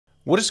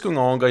What is going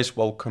on, guys?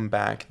 Welcome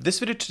back. This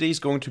video today is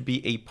going to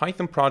be a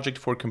Python project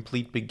for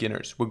complete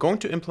beginners. We're going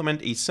to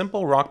implement a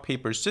simple rock,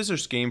 paper,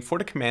 scissors game for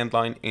the command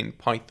line in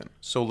Python.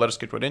 So let us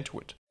get right into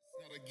it.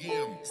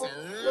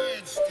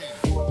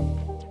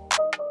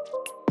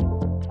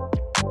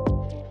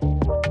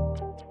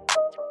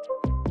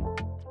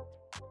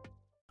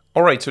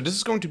 Alright, so this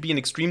is going to be an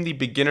extremely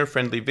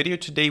beginner-friendly video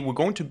today. We're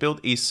going to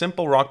build a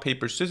simple rock,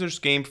 paper, scissors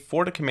game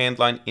for the command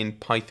line in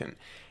Python.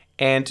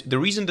 And the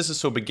reason this is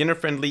so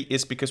beginner-friendly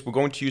is because we're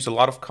going to use a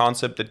lot of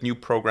concepts that new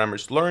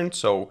programmers learn,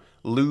 so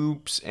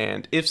loops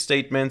and if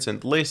statements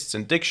and lists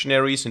and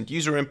dictionaries and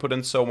user input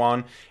and so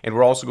on. And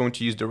we're also going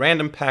to use the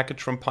random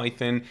package from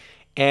Python.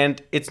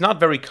 And it's not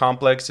very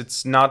complex.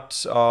 It's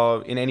not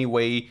in any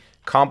way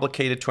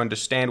complicated to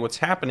understand what's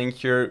happening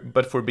here,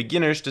 but for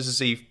beginners, this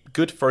is a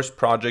good first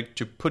project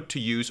to put to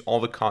use all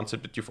the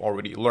concepts that you've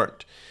already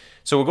learned.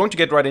 So we're going to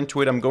get right into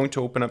it. I'm going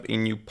to open up a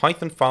new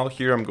Python file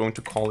here. I'm going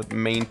to call it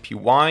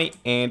main.py,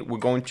 and we're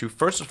going to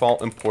first of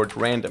all import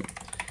random.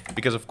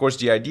 Because of course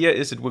the idea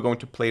is that we're going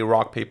to play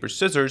rock, paper,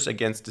 scissors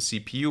against the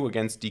CPU,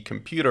 against the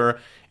computer,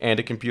 and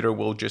the computer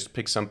will just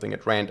pick something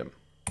at random.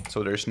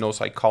 So there's no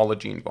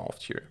psychology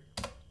involved here.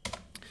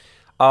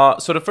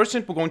 So the first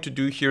thing we're going to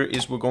do here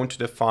is we're going to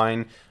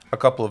define a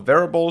couple of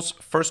variables.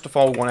 First of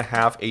all, we want to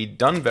have a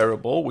done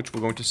variable, which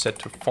we're going to set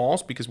to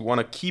false because we want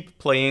to keep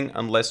playing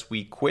unless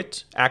we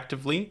quit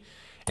actively.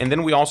 And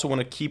then we also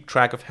want to keep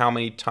track of how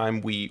many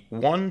times we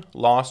won,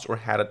 lost, or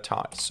had a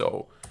tie.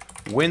 So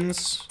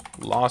wins,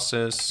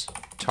 losses,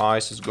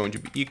 ties is going to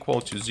be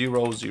equal to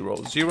 0,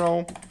 0,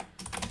 0.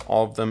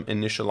 All of them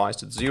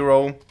initialized at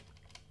 0.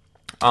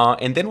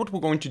 And then what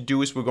we're going to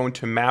do is we're going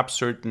to map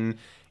certain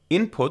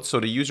inputs, so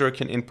the user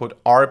can input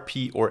R,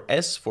 P, or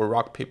S for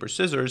rock, paper,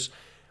 scissors,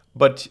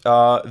 but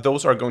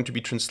those are going to be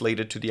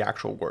translated to the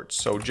actual words.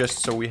 So just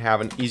so we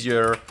have an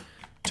easier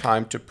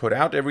time to put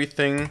out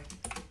everything,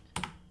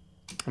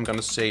 I'm going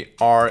to say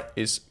R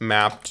is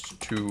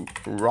mapped to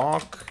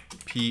rock,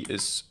 P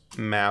is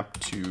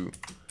mapped to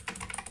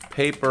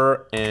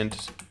paper, and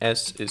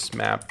S is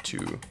mapped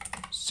to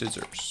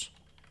scissors.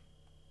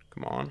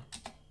 Come on.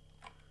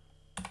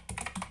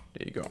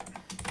 There you go.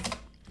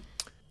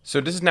 So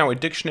this is now a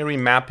dictionary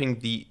mapping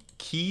the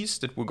keys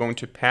that we're going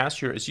to pass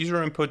here as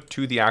user input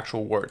to the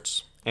actual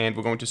words. And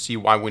we're going to see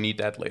why we need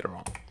that later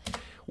on.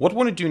 What we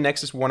want to do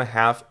next is we want to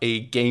have a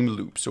game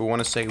loop. So we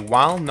want to say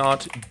while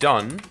not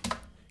done,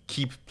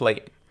 keep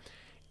playing.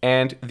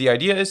 And the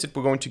idea is that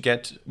we're going to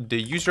get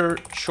the user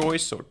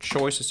choice. So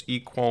choice is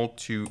equal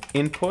to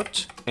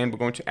input. And we're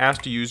going to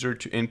ask the user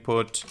to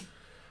input,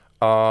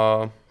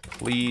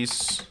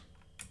 please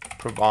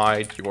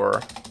provide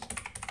your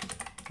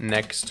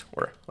next,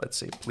 or let's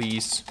say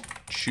please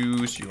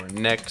choose your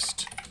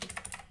next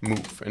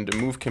move, and the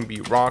move can be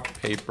rock,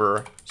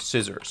 paper,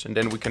 scissors, and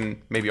then we can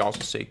maybe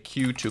also say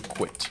Q to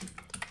quit.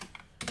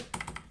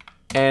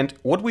 And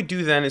what we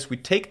do then is we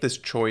take this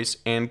choice,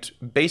 and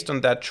based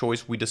on that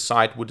choice we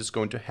decide what is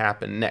going to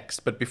happen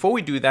next. But before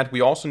we do that,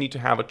 we also need to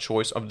have a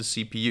choice of the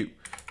CPU.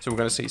 So we're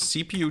going to say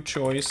CPU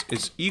choice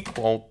is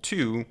equal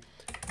to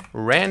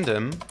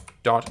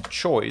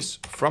random.choice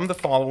from the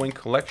following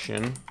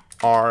collection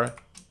R,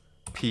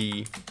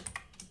 P,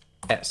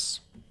 S.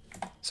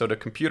 So the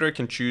computer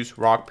can choose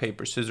rock,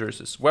 paper, scissors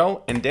as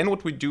well. And then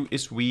what we do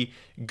is we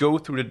go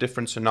through the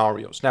different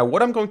scenarios. Now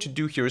what I'm going to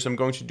do here is I'm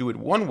going to do it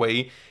one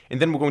way, and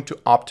then we're going to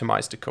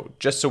optimize the code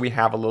just so we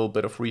have a little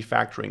bit of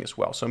refactoring as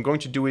well. So I'm going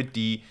to do it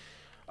the,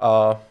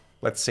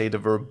 let's say the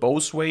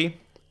verbose way,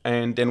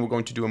 and then we're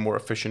going to do a more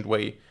efficient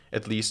way.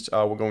 At least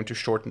we're going to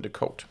shorten the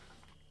code.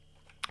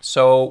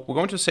 So we're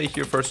going to say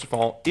here, first of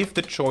all, if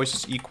the choice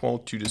is equal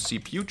to the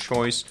CPU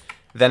choice,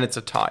 then it's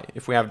a tie.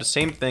 If we have the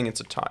same thing,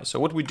 it's a tie. So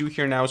what we do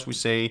here now is we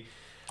say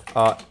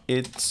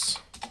it's,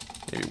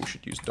 maybe we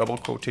should use double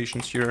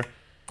quotations here.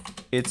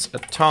 It's a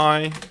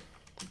tie.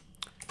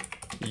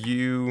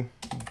 You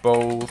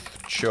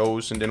both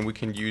chose, and then we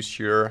can use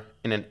here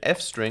in an F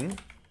string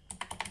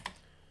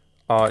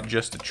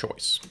just a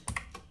choice.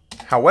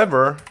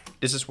 However,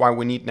 this is why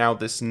we need now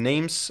this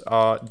names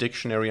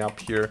dictionary up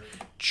here.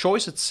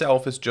 Choice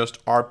itself is just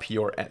R, P,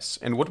 or S.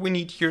 And what we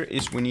need here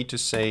is we need to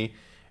say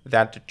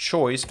that the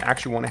choice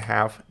actually want to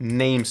have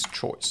names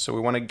choice. So we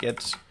want to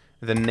get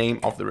the name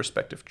of the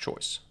respective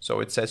choice.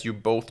 So it says you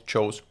both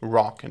chose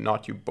rock and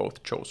not you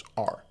both chose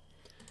R.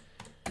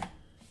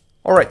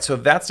 All right, so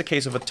that's the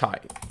case of a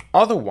tie.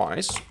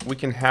 Otherwise, we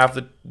can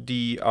have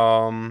the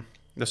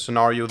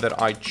scenario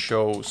that I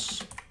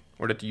chose,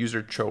 or that the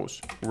user chose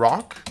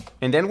rock.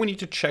 And then we need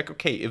to check,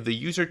 okay, if the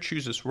user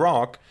chooses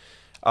rock,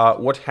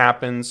 what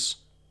happens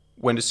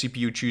when the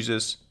CPU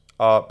chooses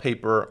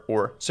paper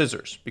or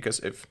scissors? Because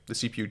if the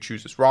CPU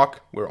chooses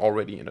rock, we're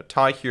already in a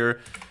tie here.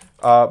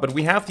 But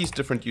we have these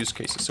different use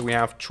cases. So we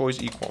have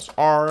choice equals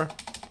R,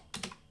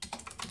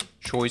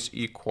 choice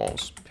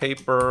equals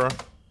paper,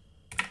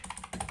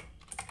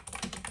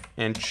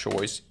 and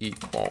choice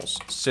equals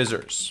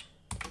scissors.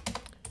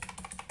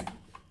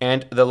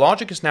 And the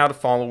logic is now the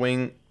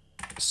following.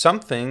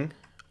 Something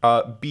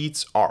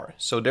beats R.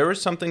 So there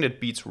is something that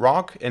beats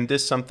rock, and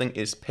this something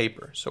is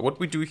paper. So what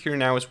we do here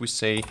now is we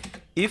say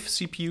if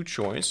CPU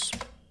choice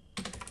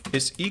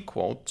is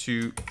equal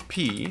to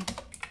P,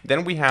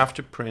 then we have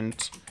to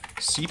print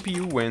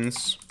CPU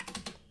wins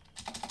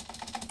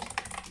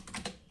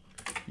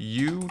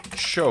you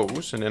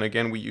chose, and then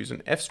again we use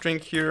an F string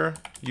here,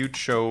 you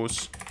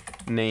chose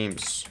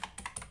names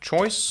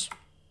choice,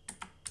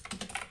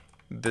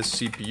 the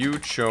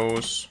CPU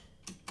chose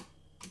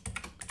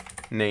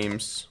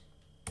names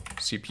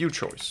CPU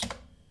choice.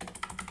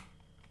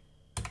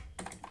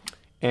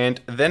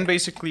 And then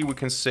basically we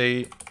can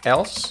say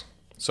else.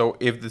 So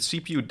if the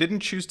CPU didn't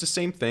choose the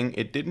same thing,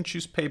 it didn't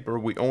choose paper,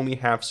 we only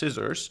have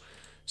scissors.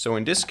 So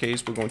in this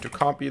case, we're going to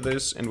copy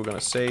this and we're going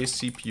to say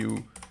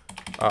CPU,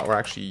 or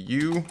actually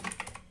you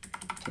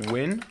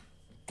win,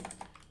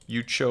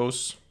 you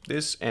chose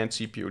this and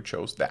CPU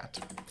chose that.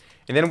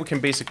 And then we can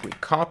basically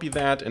copy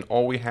that, and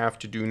all we have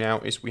to do now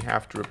is we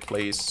have to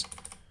replace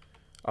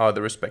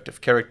the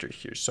respective character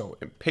here. So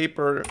in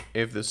paper,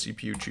 if the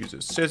CPU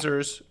chooses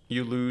scissors,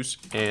 you lose,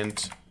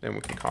 and then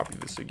we can copy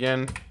this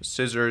again.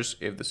 Scissors,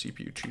 if the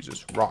CPU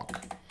chooses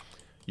rock,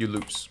 you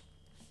lose.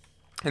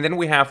 And then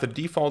we have the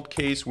default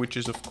case, which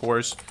is of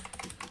course,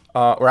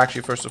 or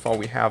actually first of all,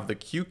 we have the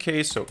Q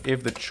case. So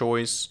if the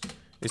choice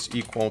is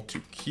equal to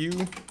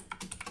Q,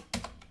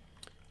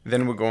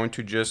 then we're going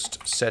to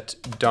just set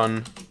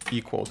done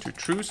equal to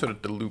true so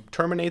that the loop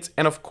terminates.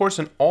 And of course,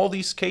 in all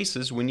these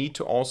cases, we need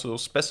to also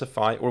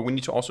specify, or we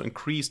need to also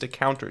increase the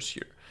counters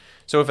here.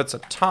 So if it's a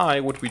tie,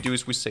 what we do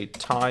is we say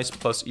ties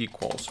plus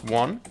equals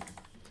 1.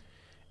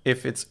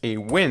 If it's a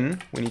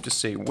win, we need to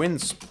say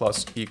wins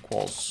plus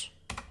equals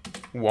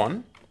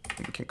 1.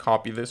 And we can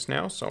copy this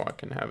now, so I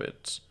can have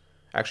it,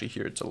 actually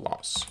here it's a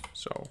loss.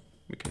 So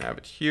we can have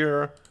it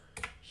here,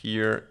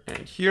 here, and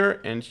here.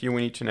 And here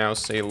we need to now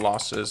say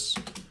losses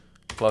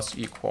plus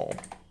equal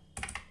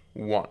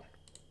 1.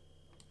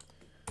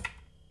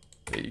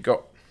 There you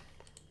go.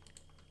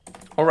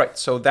 All right,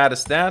 so that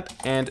is that.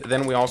 And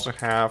then we also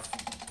have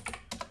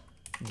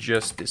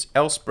just this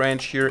else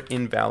branch here,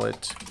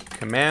 invalid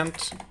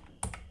command.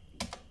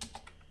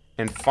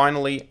 And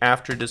finally,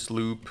 after this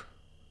loop,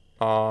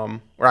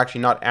 or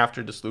actually not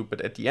after this loop,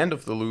 but at the end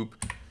of the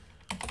loop,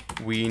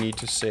 we need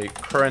to say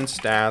current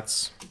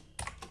stats.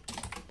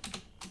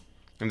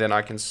 And then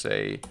I can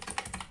say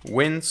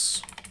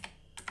wins,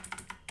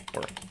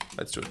 or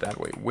let's do it that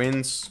way,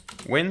 wins,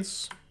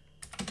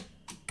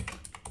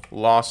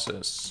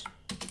 losses,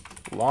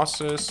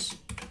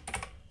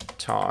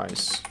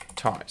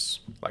 ties,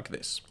 like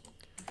this.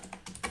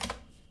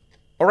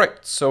 All right,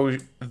 so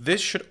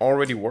this should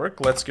already work.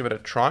 Let's give it a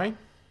try.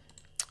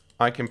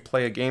 I can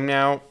play a game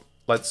now.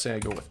 Let's say I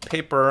go with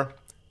paper.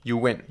 You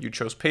win. You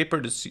chose paper.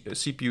 The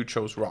CPU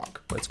chose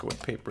rock. Let's go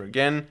with paper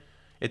again.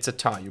 It's a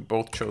tie. You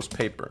both chose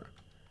paper.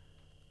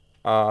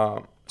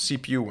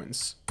 CPU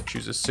wins.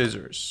 Chooses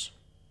scissors.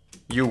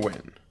 You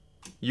win.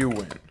 You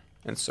win.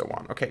 And so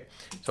on. Okay,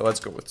 so let's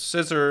go with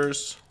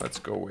scissors. Let's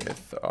go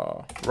with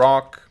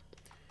rock.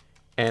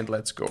 And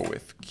let's go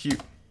with Q.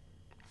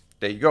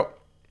 There you go.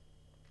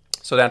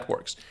 So that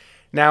works.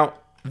 Now,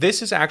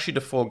 this is actually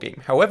the full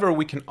game. However,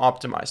 we can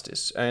optimize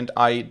this. And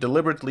I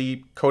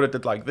deliberately coded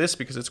it like this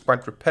because it's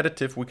quite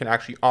repetitive. We can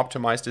actually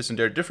optimize this, and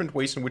there are different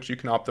ways in which you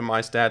can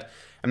optimize that.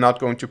 I'm not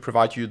going to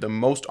provide you the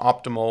most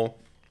optimal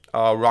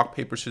rock,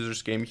 paper,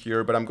 scissors game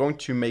here, but I'm going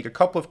to make a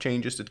couple of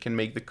changes that can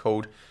make the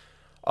code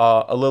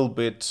a little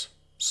bit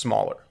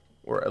smaller,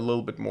 or a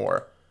little bit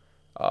more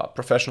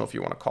professional, if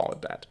you want to call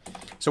it that.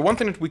 So one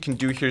thing that we can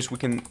do here is we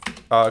can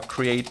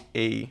create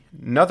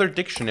another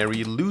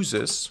dictionary,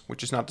 loses,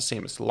 which is not the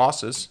same as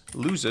losses,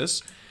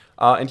 loses.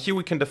 And here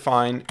we can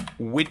define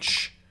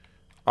which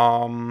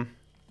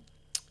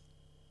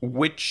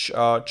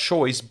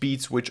choice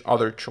beats which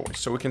other choice.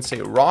 So we can say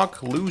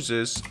rock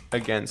loses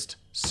against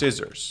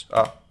scissors,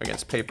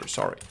 against paper,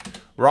 sorry.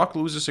 Rock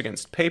loses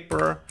against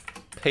paper,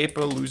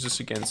 paper loses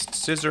against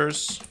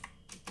scissors,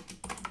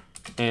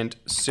 and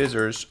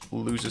scissors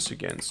loses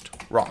against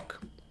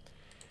rock.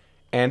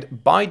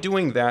 And by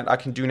doing that, I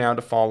can do now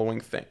the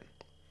following thing.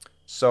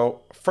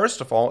 So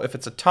first of all, if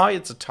it's a tie,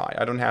 it's a tie.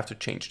 I don't have to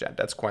change that.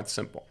 That's quite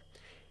simple.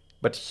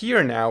 But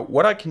here now,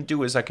 what I can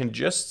do is I can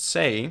just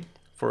say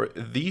for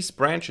these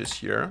branches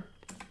here,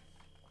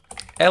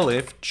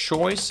 elif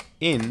choice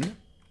in,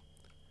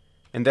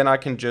 and then I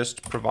can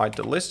just provide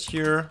the list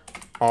here,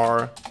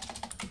 R,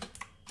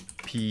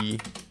 P,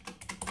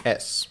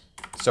 S.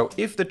 So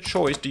if the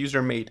choice the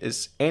user made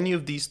is any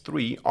of these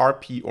three, R,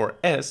 P, or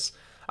S,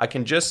 I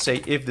can just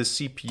say if the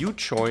CPU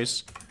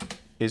choice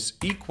is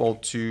equal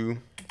to,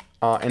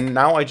 and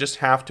now I just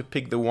have to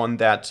pick the one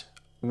that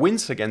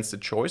wins against the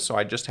choice. So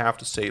I just have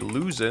to say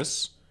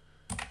loses,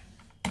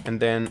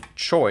 and then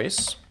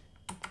choice.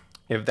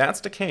 If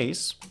that's the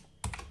case,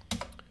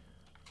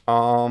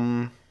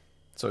 so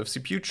if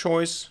CPU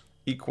choice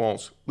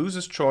equals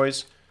loses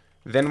choice,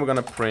 then we're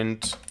gonna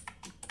print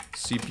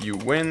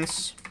CPU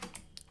wins.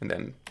 And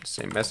then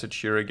same message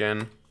here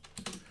again.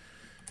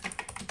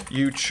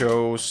 You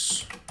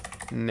chose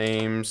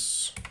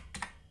names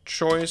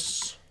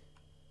choice.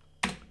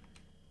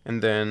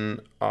 and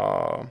then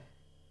the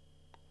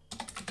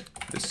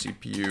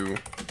CPU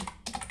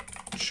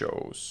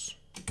shows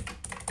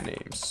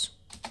names.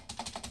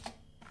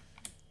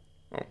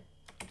 Oh,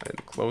 I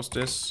didn't close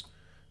this.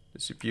 The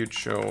CPU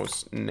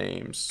shows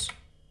names.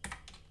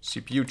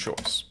 CPU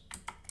choice.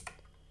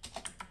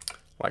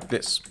 Like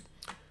this.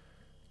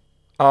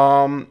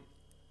 And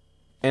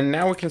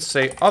now we can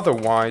say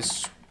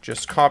otherwise,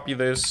 just copy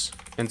this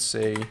and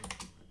say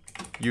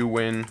you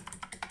win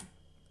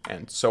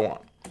and so on.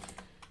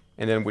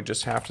 And then we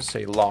just have to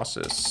say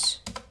losses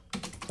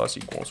plus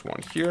equals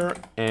 1 here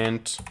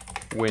and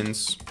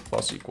wins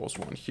plus equals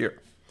 1 here.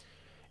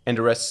 And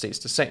the rest stays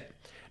the same.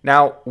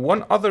 Now,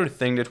 one other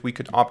thing that we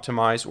could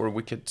optimize or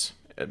we could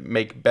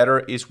make better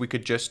is we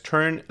could just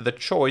turn the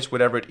choice,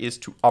 whatever it is,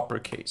 to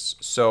uppercase,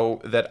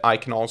 so that I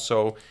can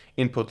also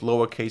input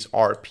lowercase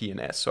r, p, and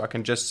s. So I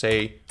can just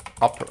say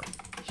upper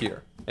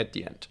here at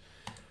the end.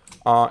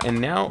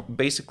 And now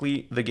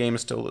basically the game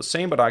is still the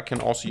same, but I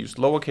can also use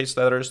lowercase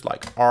letters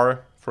like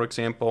r, for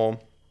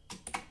example.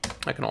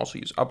 I can also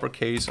use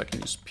uppercase. I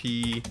can use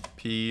p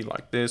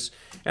like this,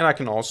 and I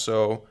can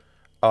also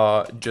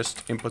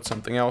just input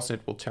something else and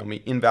it will tell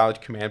me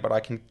invalid command, but I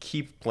can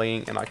keep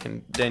playing and I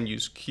can then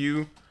use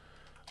q,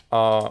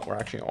 or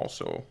actually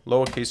also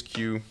lowercase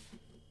q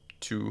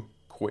to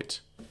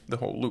quit the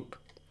whole loop.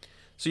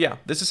 So yeah,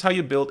 this is how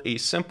you build a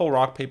simple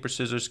rock, paper,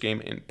 scissors game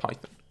in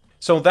Python.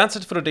 So that's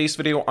it for today's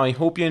video. I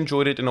hope you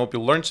enjoyed it and hope you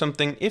learned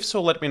something. If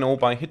so, let me know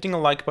by hitting a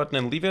like button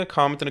and leaving a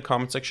comment in the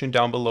comment section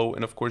down below.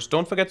 And of course,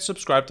 don't forget to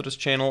subscribe to this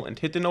channel and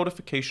hit the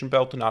notification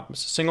bell to not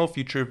miss a single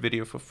future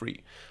video for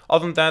free.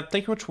 Other than that,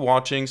 thank you much for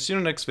watching. See you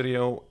in the next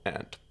video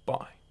and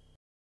bye.